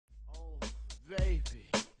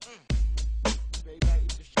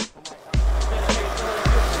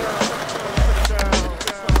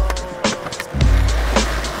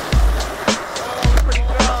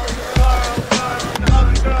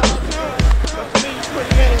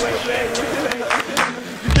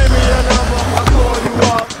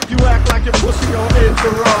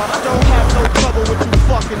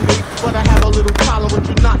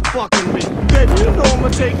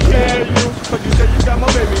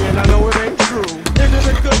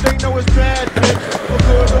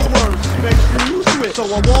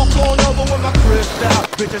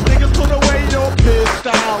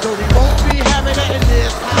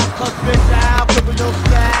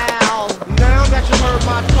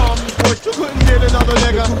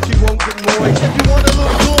nigga. Gucci won't get more. If you wanna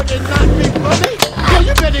look good and not be funny, well,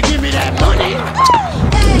 you better give me that money.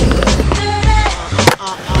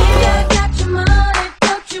 Baby, I got your money,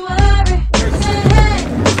 don't you worry. Hey,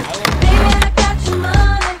 baby, I got your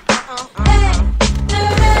money. Hey,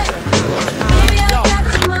 baby, I got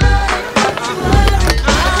your money, don't you worry.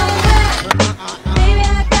 Baby,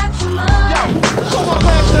 I got your money. Yo, so my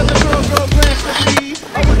class said the girl glance at me.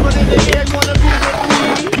 I was running the air, wanna be with me.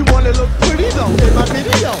 You wanna look pretty though in my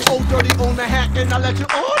video. Old dirty on the hat and I let you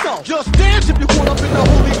all know. Just dance if you caught up in the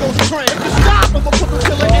Holy Ghost trance. If you stop, I'ma put the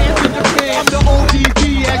killer hands in your pants. I'm the ODD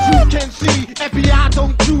as you can see. FBI,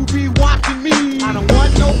 don't you be watching me. I don't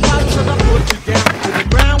want no problems cause I put you down to the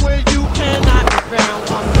ground where you cannot be found.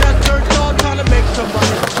 I'm just dirt dog trying to make some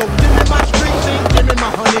money. So give me my streets and give me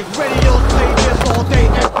my honey. Radio play this all day,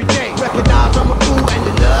 every day. Recognize I'm a fool and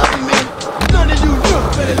you love me. None of you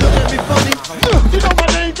better look at me funny. You know my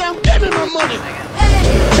name down, give me my money.